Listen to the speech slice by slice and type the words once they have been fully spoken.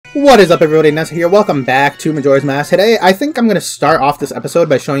What is up, everybody? Nessa here. Welcome back to Majora's Mask. Today, I think I'm going to start off this episode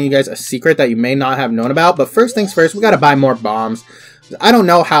by showing you guys a secret that you may not have known about. But first things first, we got to buy more bombs. I don't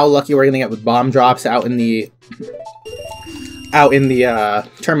know how lucky we're going to get with bomb drops out in the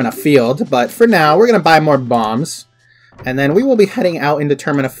Termina Field. But for now, we're going to buy more bombs. And then we will be heading out into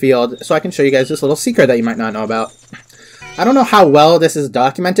Termina Field so I can show you guys this little secret that you might not know about. I don't know how well this is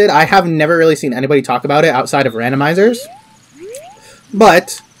documented. I have never really seen anybody talk about it outside of randomizers.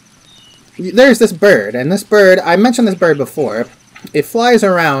 But there's this bird, and this bird, I mentioned this bird before. It flies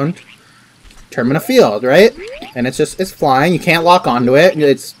around Termina Field, right? And it's flying. You can't lock onto it.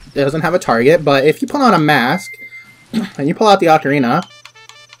 It doesn't have a target. But if you put on a mask and you pull out the ocarina,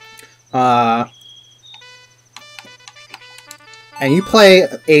 and you play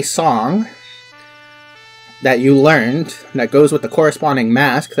a song that you learned that goes with the corresponding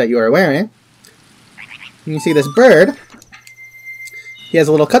mask that you are wearing, you can see this bird. He has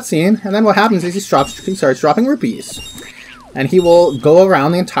a little cutscene, and then what happens is he starts dropping rupees. And he will go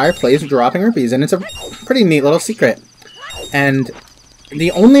around the entire place dropping rupees, and it's a pretty neat little secret. And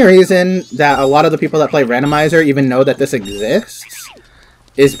the only reason that a lot of the people that play randomizer even know that this exists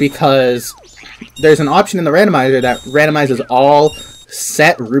is because there's an option in the randomizer that randomizes all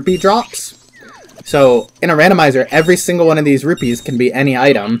set rupee drops. So in a randomizer, every single one of these rupees can be any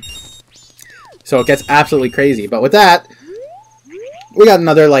item. So it gets absolutely crazy. But with that, we got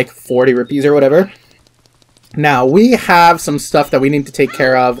another like 40 rupees or whatever. Now we have some stuff that we need to take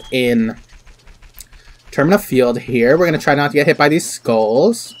care of in Termina Field here. We're going to try not to get hit by these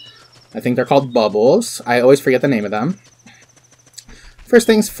skulls. I think they're called bubbles. I always forget the name of them. First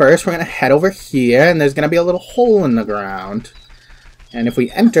things first, we're going to head over here, and there's going to be a little hole in the ground. And if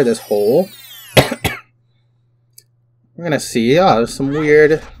we enter this hole, we're going to see, oh, there's some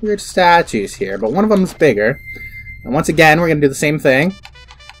weird statues here, but one of them is bigger. And once again, we're going to do the same thing.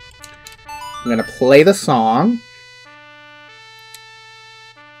 I'm going to play the song.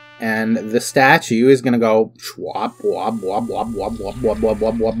 And the statue is going to go swap, wop, wop, wop, wop, wop, wop, wop,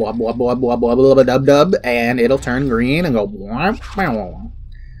 wop, wop, wop, wop, wop, wop, wop, wop, dub, dub, and it'll turn green and go wop, wop.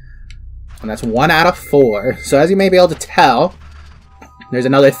 And that's 1 out of 4. So as you may be able to tell, there's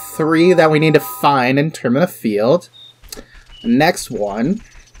another 3 that we need to find in Termina Field. The next one.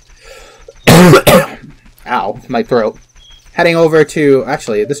 Ow, my throat. Heading over to,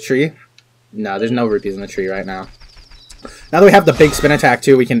 actually, this tree. No, there's no rupees in the tree right now. Now that we have the big spin attack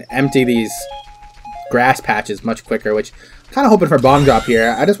too, we can empty these grass patches much quicker, which I'm kind of hoping for bomb drop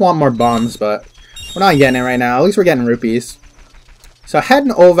here. I just want more bombs, but we're not getting it right now. At least we're getting rupees. So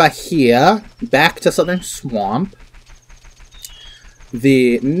heading over here, back to Southern Swamp.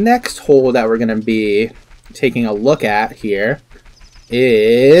 The next hole that we're going to be taking a look at here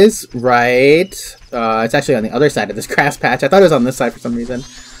is right, it's actually on the other side of this grass patch. I thought it was on this side for some reason.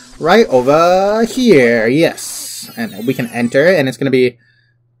 Right over here, yes. And we can enter, and it's going to be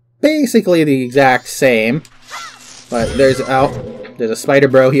basically the exact same. But there's a spider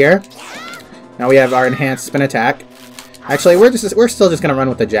bro here. Now we have our enhanced spin attack. Actually, we're still just going to run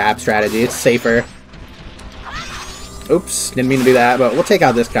with the jab strategy. It's safer. Oops, didn't mean to do that, but we'll take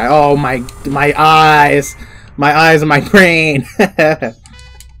out this guy. Oh, my eyes. My eyes and my brain.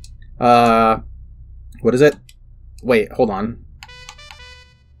 What is it? Wait, hold on.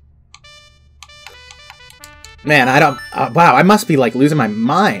 Man, I don't... wow, I must be, like, losing my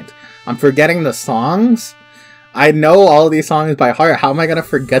mind. I'm forgetting the songs. I know all of these songs by heart. How am I going to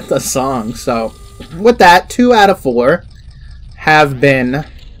forget the songs? So, with that, 2 out of 4 have been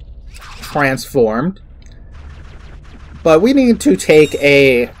transformed. But we need to take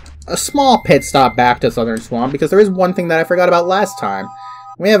a small pit stop back to Southern Swamp, because there is one thing that I forgot about last time.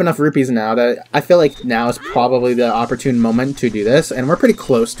 We have enough rupees now that I feel like now is probably the opportune moment to do this, and we're pretty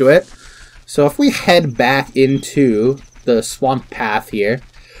close to it. So if we head back into the swamp path here,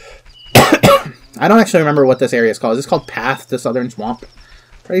 I don't actually remember what this area is called. Is this called Path to Southern Swamp?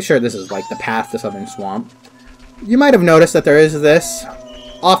 Pretty sure this is like the Path to Southern Swamp. You might have noticed that there is this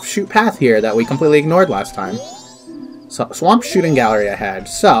offshoot path here that we completely ignored last time. So, swamp shooting gallery ahead.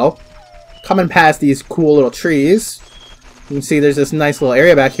 So, coming past these cool little trees, you can see there's this nice little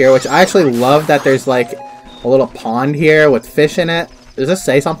area back here, which I actually love that there's like a little pond here with fish in it. Does this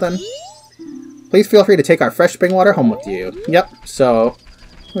say something? Please feel free to take our fresh spring water home with you. Yep, so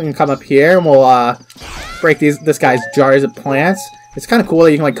we can come up here and we'll break this guy's jars of plants. It's kind of cool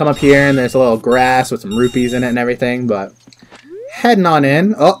that you can like come up here and there's a little grass with some rupees in it and everything, but heading on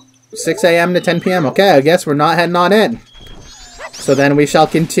in. Oh, 6 a.m. to 10 p.m. Okay, I guess we're not heading on in. So then we shall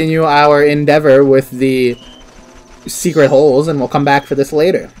continue our endeavor with the secret holes, and we'll come back for this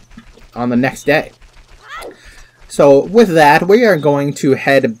later on the next day. So with that, we are going to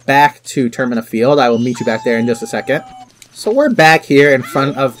head back to Termina Field. I will meet you back there in just a second. So we're back here in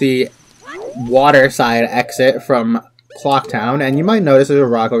front of the water side exit from Clocktown, and you might notice there's a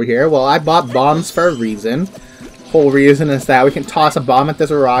rock over here. Well, I bought bombs for a reason. Whole reason is that we can toss a bomb at this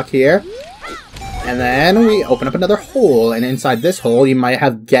rock here, and then we open up another hole, and inside this hole, you might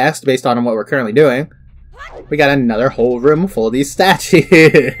have guessed, based on what we're currently doing, we got another whole room full of these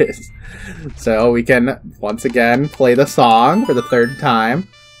statues. So we can, once again, play the song for the third time.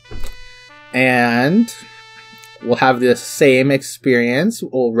 And we'll have the same experience.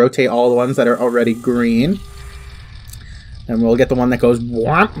 We'll rotate all the ones that are already green. And we'll get the one that goes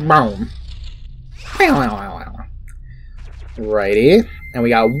whomp boom. Righty. And we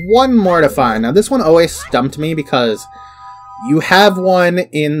got one more to find. Now this one always stumped me because you have one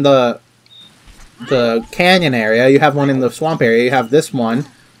in the canyon area, you have one in the swamp area, you have this one,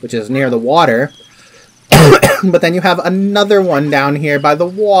 which is near the water. But then you have another one down here by the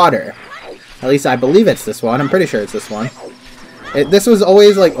water. At least I believe it's this one. I'm pretty sure it's this one. This was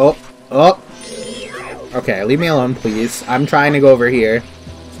always like, oh. Okay, leave me alone, please. I'm trying to go over here.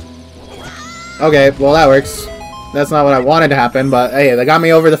 Okay, well that works. That's not what I wanted to happen, but hey, they got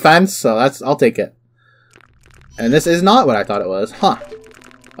me over the fence, so I'll take it. And this is not what I thought it was. Huh.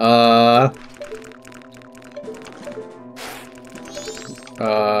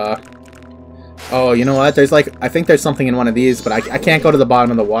 Oh, you know what? There's like, I think there's something in one of these, but I can't go to the bottom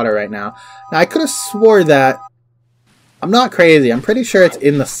of the water right now. Now, I could have swore that... I'm not crazy. I'm pretty sure it's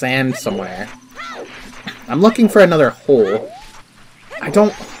in the sand somewhere. I'm looking for another hole. I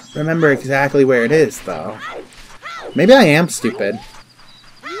don't remember exactly where it is, though. Maybe I am stupid.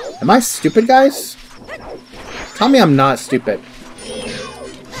 Am I stupid, guys? Tell me I'm not stupid.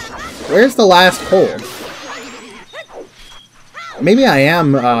 Where's the last hole? Maybe I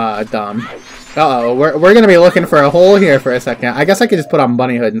am dumb. Uh-oh, we're gonna be looking for a hole here for a second. I guess I could just put on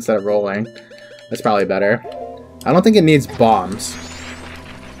Bunny Hood instead of rolling. That's probably better. I don't think it needs bombs.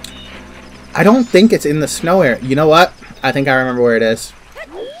 I don't think it's in the snow area. You know what? I think I remember where it is.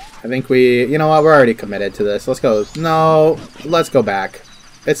 I think we... You know what? We're already committed to this. Let's go. No, let's go back.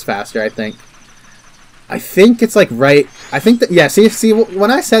 It's faster, I think. I think it's like right... I think that... Yeah, see,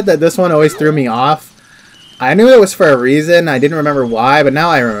 when I said that this one always threw me off, I knew it was for a reason. I didn't remember why, but now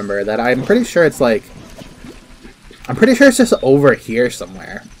I remember that. I'm pretty sure it's like... I'm pretty sure it's just over here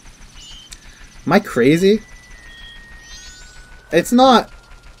somewhere. Am I crazy? It's not...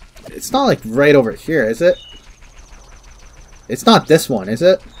 It's not like right over here, is it? It's not this one, is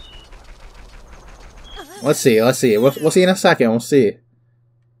it? Let's see. We'll see in a second. We'll see.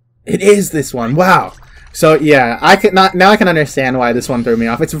 It is this one. Wow. So yeah, now I can understand why this one threw me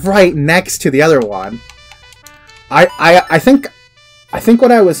off. It's right next to the other one. I think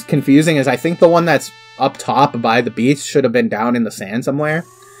what I was confusing is I think the one that's up top by the beach should have been down in the sand somewhere.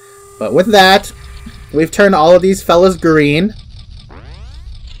 But with that, we've turned all of these fellas green.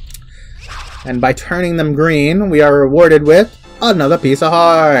 And by turning them green, we are rewarded with another piece of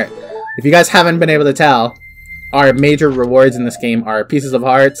heart. If you guys haven't been able to tell, our major rewards in this game are pieces of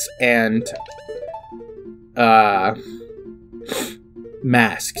hearts and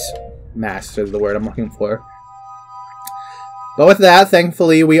masks. Masks is the word I'm looking for. But with that,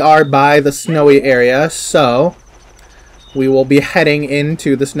 thankfully, we are by the snowy area, so we will be heading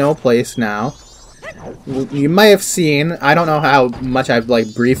into the snow place now. You might have seen, I don't know how much I've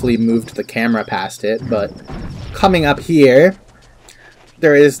like briefly moved the camera past it, but coming up here,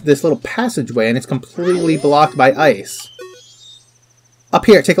 there is this little passageway and it's completely blocked by ice. Up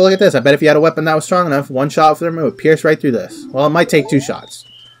here, take a look at this. I bet if you had a weapon that was strong enough, one shot for them, it would pierce right through this. Well, it might take 2 shots.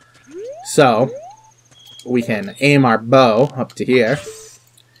 So, we can aim our bow up to here.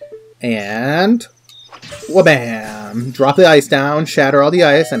 And... wha-bam! Drop the ice down, shatter all the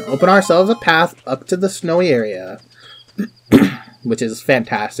ice, and open ourselves a path up to the snowy area. Which is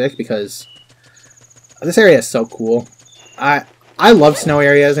fantastic, because this area is so cool. I love snow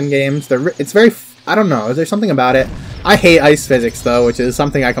areas in games. It's very... I don't know, there's something about it. I hate ice physics, though, which is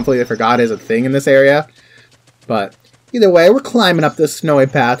something I completely forgot is a thing in this area. But either way, we're climbing up this snowy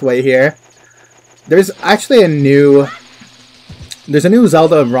pathway here. There's actually a new... There's a new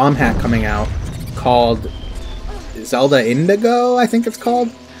Zelda ROM hack coming out called Zelda Indigo, I think it's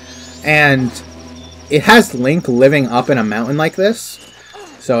called. And it has Link living up in a mountain like this.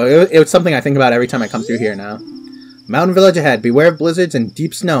 So it was something I think about every time I come through here now. Mountain village ahead. Beware of blizzards and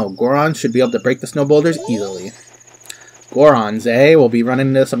deep snow. Gorons should be able to break the snow boulders easily. Gorons, eh? We'll be running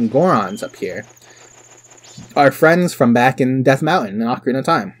into some Gorons up here. Our friends from back in Death Mountain in Ocarina of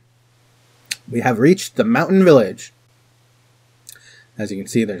Time. We have reached the mountain village. As you can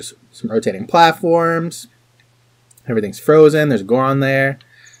see, there's some rotating platforms. Everything's frozen. There's Goron there.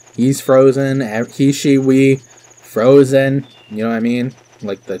 He's frozen. He, she, we, frozen. You know what I mean?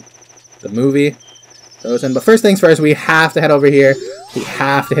 Like the movie. Frozen. But first things first, we have to head over here. We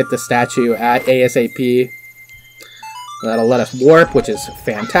have to hit the statue at ASAP. That'll let us warp, which is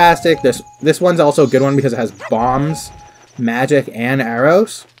fantastic. This one's also a good one because it has bombs, magic, and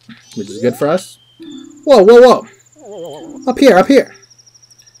arrows, which is good for us. Whoa, whoa, whoa! Up here, up here!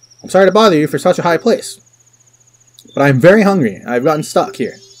 I'm sorry to bother you for such a high place, but I'm very hungry. I've gotten stuck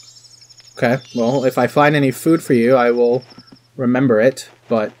here. Okay, well, if I find any food for you, I will remember it,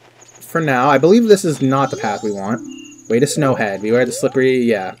 but for now, I believe this is not the path we want. Way to Snowhead. Beware the slippery,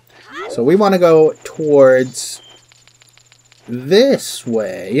 yeah. So we want to go towards this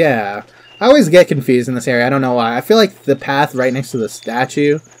way, yeah. I always get confused in this area, I don't know why. I feel like the path right next to the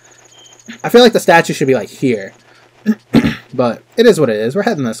statue, I feel like the statue should be like here. But it is what it is, we're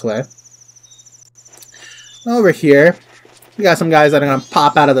heading this way. Over here, we got some guys that are going to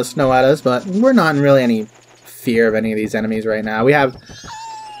pop out of the snow at us, but we're not in really any fear of any of these enemies right now. We have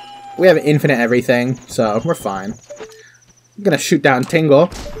infinite everything, so we're fine. I'm going to shoot down Tingle.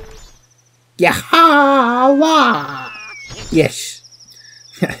 Yahawa! Yes.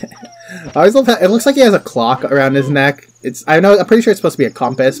 I always love that. It looks like he has a clock around his neck. I'm pretty sure it's supposed to be a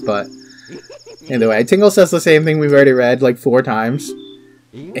compass, but anyway, Tingle says the same thing we've already read like 4 times.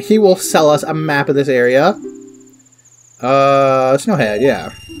 He will sell us a map of this area. Snowhead,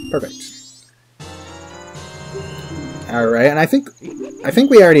 yeah. Perfect. Alright, and I think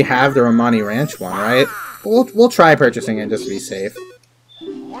we already have the Darmani Ranch one, right? We'll try purchasing it just to be safe.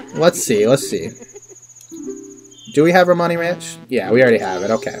 Let's see. Do we have Darmani Ranch? Yeah, we already have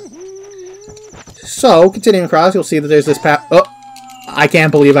it, okay. So, continuing across, you'll see that there's this path. Oh! I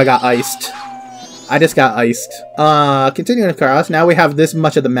can't believe I got iced. I just got iced. Continuing across, now we have this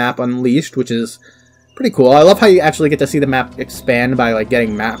much of the map unleashed, which is pretty cool. I love how you actually get to see the map expand by like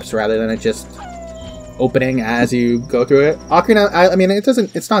getting maps rather than it just opening as you go through it. Ocarina, I mean,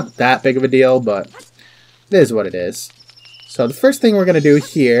 it's not that big of a deal, but it is what it is. So the first thing we're gonna do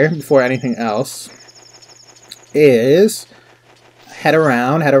here, before anything else, is head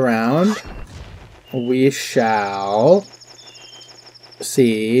around. We shall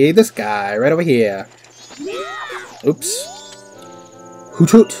see this guy right over here. Oops. Hoot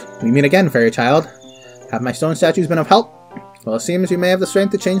hoot. We meet again, fairy child. Have my stone statues been of help? Well, it seems you may have the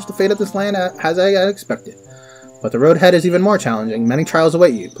strength to change the fate of this land as I had expected. But the road ahead is even more challenging. Many trials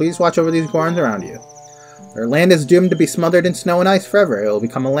await you. Please watch over these Gorons around you. Our land is doomed to be smothered in snow and ice forever. It will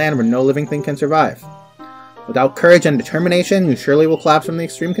become a land where no living thing can survive. Without courage and determination, you surely will collapse from the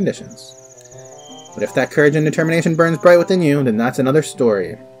extreme conditions. But if that courage and determination burns bright within you, then that's another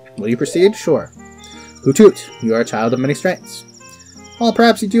story. Will you proceed? Sure. Hoot hoot, you are a child of many strengths. Well,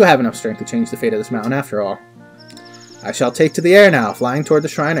 perhaps you do have enough strength to change the fate of this mountain after all. I shall take to the air now, flying toward the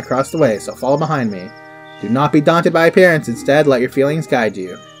shrine across the way, so follow behind me. Do not be daunted by appearance, instead let your feelings guide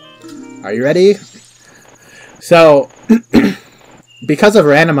you. Are you ready? So, because of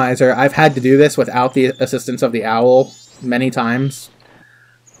randomizer, I've had to do this without the assistance of the owl many times.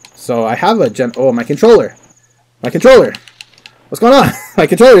 So I have a oh, my controller! My controller! What's going on? My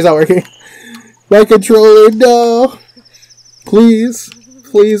controller's not working! My controller, no! Please!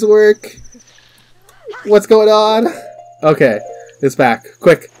 Please work! What's going on? Okay, it's back.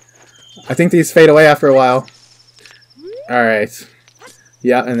 Quick! I think these fade away after a while. Alright.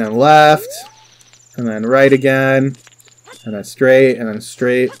 Yeah, and then left. And then right again. And then straight, and then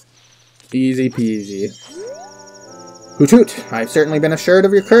straight. Easy peasy. Hoot hoot! I've certainly been assured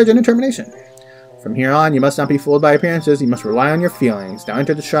of your courage and determination. From here on, you must not be fooled by appearances, you must rely on your feelings. Now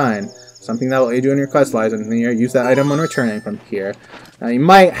enter the shrine. Something that will aid you in your quest lies in here. Use that item when returning from here. Now, you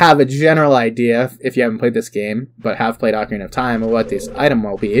might have a general idea, if you haven't played this game, but have played Ocarina of Time, of what this item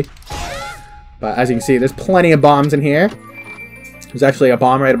will be. But as you can see, there's plenty of bombs in here. There's actually a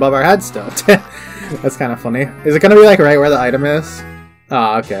bomb right above our head still. That's kind of funny. Is it going to be like right where the item is?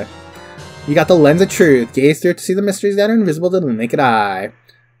 Oh, okay. You got the Lens of Truth. Gaze through it to see the mysteries that are invisible to the naked eye.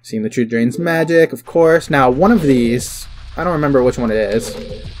 Seeing the truth drains magic, of course. Now, one of these, I don't remember which one it is.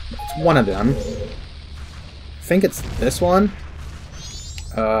 It's one of them. I think it's this one.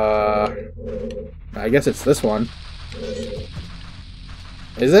 I guess it's this one.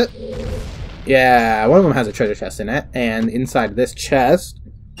 Is it? Yeah, one of them has a treasure chest in it, and inside this chest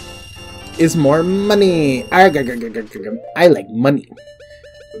is more money. I like money.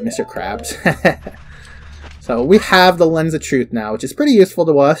 Mr. Krabs. So we have the Lens of Truth now, which is pretty useful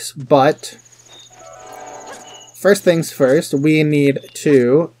to us, but first things first, we need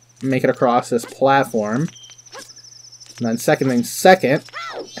to make it across this platform. And then second thing second,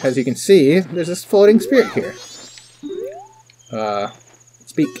 as you can see, there's this floating spirit here.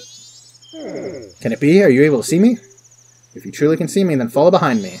 Speak. Can it be? Are you able to see me? If you truly can see me, then follow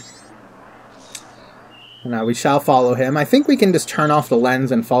behind me. Now we shall follow him. I think we can just turn off the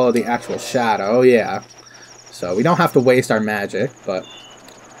lens and follow the actual shadow. Yeah. So we don't have to waste our magic, but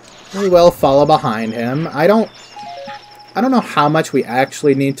we will follow behind him. I don't know how much we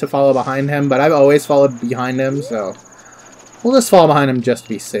actually need to follow behind him, but I've always followed behind him, so we'll just follow behind him just to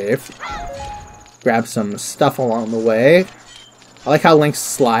be safe. Grab some stuff along the way. I like how Link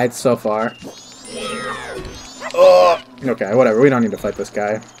slides so far. Oh! Okay, whatever. We don't need to fight this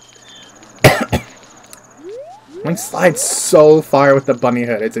guy. Link slides so far with the bunny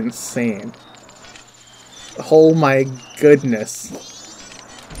hood. It's insane. Oh my goodness.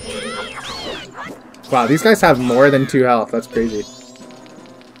 Wow, these guys have more than 2 health. That's crazy.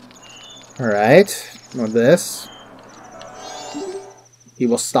 Alright. With this. He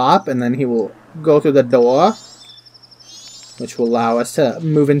will stop, and then he will go through the door, which will allow us to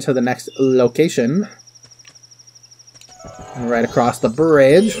move into the next location. And right across the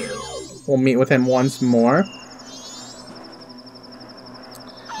bridge. We'll meet with him once more.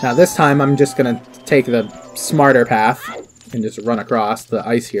 Now this time I'm just going to take the smarter path and just run across the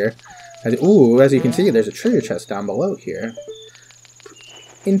ice here. As you can see, there's a treasure chest down below here.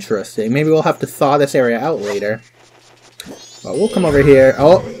 Interesting. Maybe we'll have to thaw this area out later. But we'll come over here.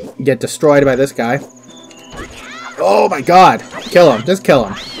 Oh, get destroyed by this guy. Oh my god! Kill him. Just kill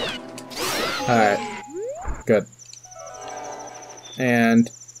him. Alright. Good. And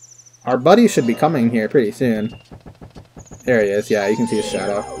our buddy should be coming here pretty soon. There he is. Yeah, you can see his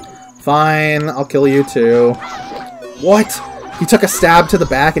shadow. Fine, I'll kill you too. What? He took a stab to the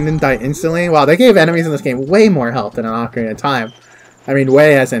back and didn't die instantly? Wow, they gave enemies in this game way more health than an Ocarina of Time. I mean,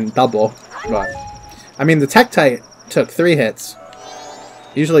 way as in double. But I mean, the Tektite took 3 hits.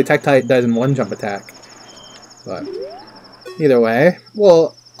 Usually Tektite does in 1 jump attack. But either way,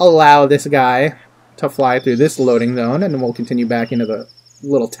 we'll allow this guy to fly through this loading zone, and then we'll continue back into the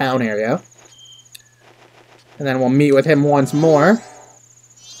little town area. And then we'll meet with him once more.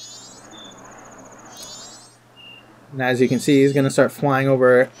 And as you can see, he's going to start flying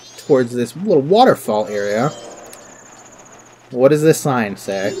over towards this little waterfall area. What does this sign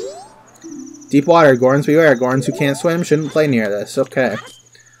say? Deep water, Gorons beware. Gorons who can't swim shouldn't play near this. Okay.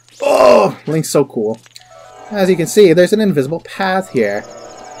 Oh! Link's so cool. As you can see, there's an invisible path here.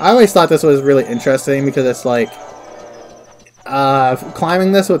 I always thought this was really interesting because it's like...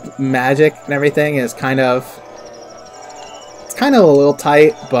 climbing this with magic and everything is kind of... It's kind of a little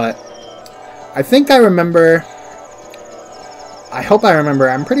tight, but... I think I remember... I hope I remember.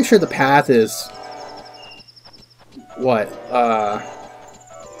 I'm pretty sure the path is... What?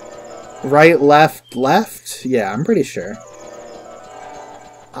 Right, left, left? Yeah, I'm pretty sure.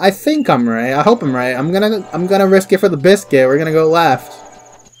 I think I'm right. I hope I'm right. I'm gonna risk it for the biscuit. We're gonna go left.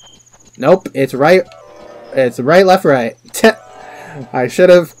 Nope, it's right. It's right, left, right. I should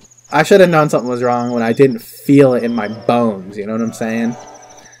have known something was wrong when I didn't feel it in my bones. You know what I'm saying?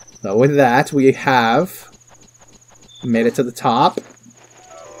 So with that, we have made it to the top,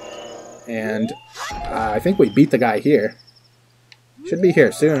 and I think we beat the guy here. Should be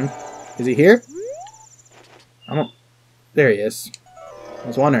here soon. Is he here? I don't. There he is. I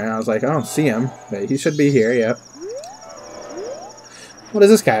was wondering. I was like, I don't see him, but he should be here. Yep. What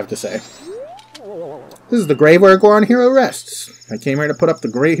does this guy have to say? This is the grave where a Goron hero rests. I came here to put up the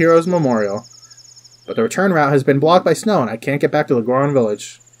great hero's memorial, but the return route has been blocked by snow, and I can't get back to the Goron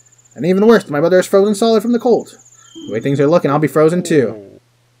village. And even worse, my brother is frozen solid from the cold. The way things are looking, I'll be frozen too.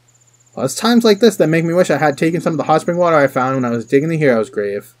 Well, it's times like this that make me wish I had taken some of the hot spring water I found when I was digging the hero's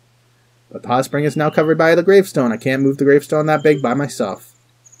grave. But the hot spring is now covered by the gravestone. I can't move the gravestone that big by myself.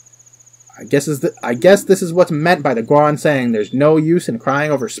 I guess this is what's meant by the Goron saying, there's no use in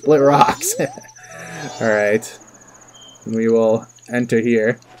crying over split rocks. Alright. We will enter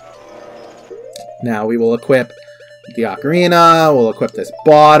here. Now we will equip the ocarina, we'll equip this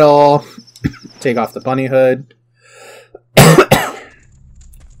bottle, take off the bunny hood,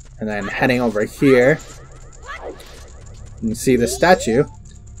 and then heading over here, you can see this statue.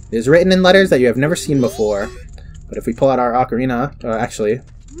 It is written in letters that you have never seen before. But if we pull out our ocarina, actually,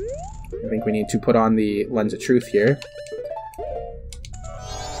 I think we need to put on the Lens of Truth here.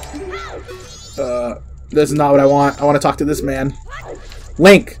 This is not what I want. I want to talk to this man.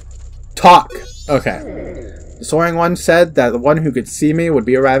 Link! Talk! Okay. The Soaring One said that the one who could see me would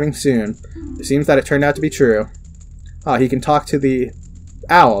be arriving soon. It seems that it turned out to be true. Oh, he can talk to the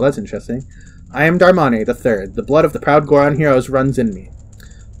owl. That's interesting. I am Darmani, the Third. The blood of the proud Goron heroes runs in me.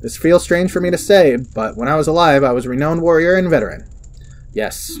 This feels strange for me to say, but when I was alive, I was a renowned warrior and veteran.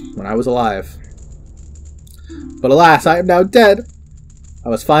 Yes, when I was alive. But alas, I am now dead. I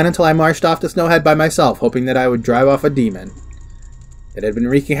was fine until I marched off to Snowhead by myself, hoping that I would drive off a demon. It had been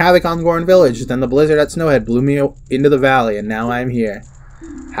wreaking havoc on Goron village, then the blizzard at Snowhead blew me into the valley, and now I am here.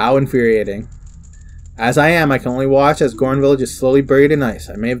 How infuriating. As I am, I can only watch as Goron village is slowly buried in ice.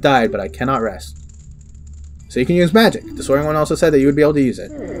 I may have died, but I cannot rest. So you can use magic. The Soaring One also said that you would be able to use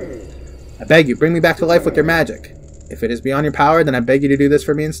it. I beg you, bring me back to life with your magic. If it is beyond your power, then I beg you to do this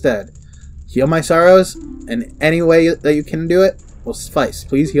for me instead. Heal my sorrows, and any way that you can do it will suffice.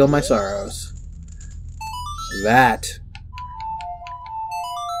 Please heal my sorrows. That.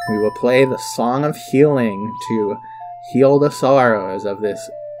 We will play the Song of Healing to heal the sorrows of this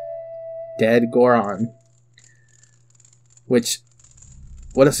dead Goron. Which,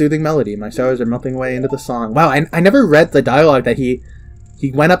 what a soothing melody. My sorrows are melting away into the song. Wow, I never read the dialogue that he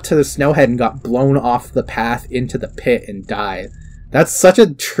went up to the Snowhead and got blown off the path into the pit and died. That's such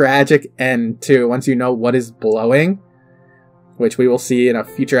a tragic end, too, once you know what is blowing. Which we will see in a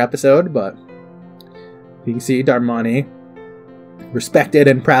future episode, but you can see Darmani, respected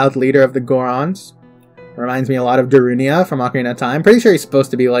and proud leader of the Gorons. Reminds me a lot of Darunia from Ocarina of Time. Pretty sure he's supposed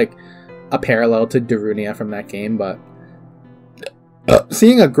to be like a parallel to Darunia from that game, but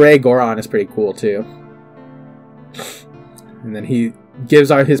seeing a gray Goron is pretty cool too. And then he gives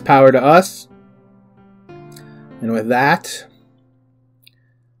his power to us. And with that,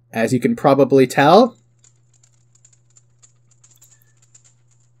 as you can probably tell,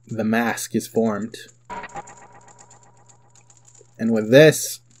 the mask is formed. And with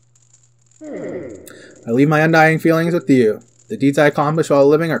this, I leave my undying feelings with you. The deeds I accomplished while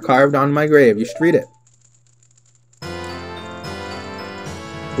living are carved on my grave. You should read it.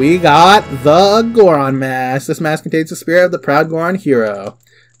 We got the Goron mask. This mask contains the spirit of the proud Goron hero.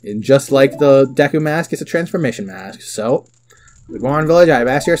 And just like the Deku mask, it's a transformation mask. So, the Goron village, I have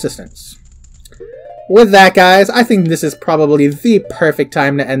asked your assistance. With that, guys, I think this is probably the perfect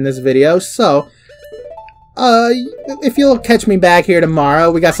time to end this video. So, if you'll catch me back here tomorrow,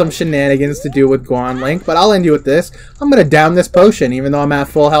 we got some shenanigans to do with Goron Link, but I'll end you with this. I'm gonna down this potion, even though I'm at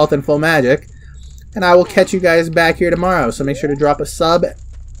full health and full magic. And I will catch you guys back here tomorrow, so make sure to drop a sub.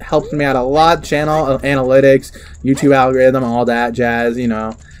 Helps me out a lot. Channel, analytics, YouTube algorithm, all that jazz, you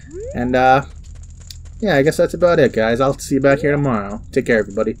know. And, yeah, I guess that's about it, guys. I'll see you back here tomorrow. Take care,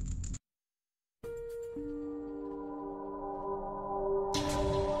 everybody.